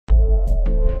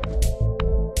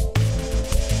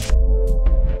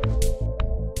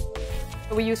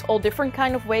we use all different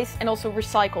kind of waste and also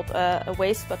recycled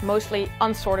waste, but mostly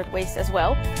unsorted waste as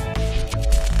well.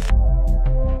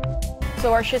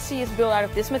 So our chassis is built out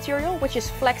of this material, which is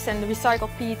flex and recycled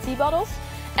PET bottles.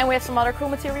 And we have some other cool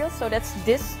materials, so that's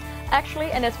this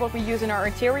actually, and that's what we use in our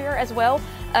interior as well.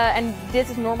 And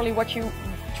this is normally what you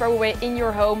throw away in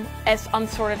your home as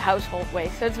unsorted household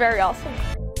waste, so it's very awesome.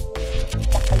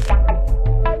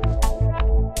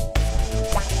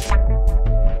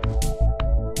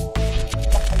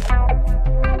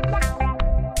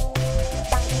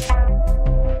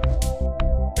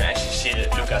 You can actually see the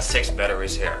LUCA 6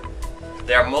 batteries here.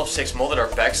 They are 6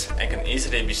 modular packs and can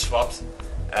easily be swapped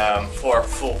for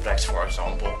full packs, for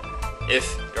example, if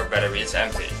your battery is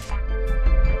empty.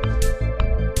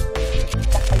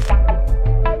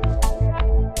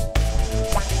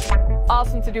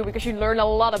 Awesome to do because you learn a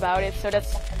lot about it, so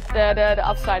that's the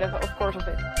upside of course of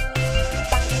it.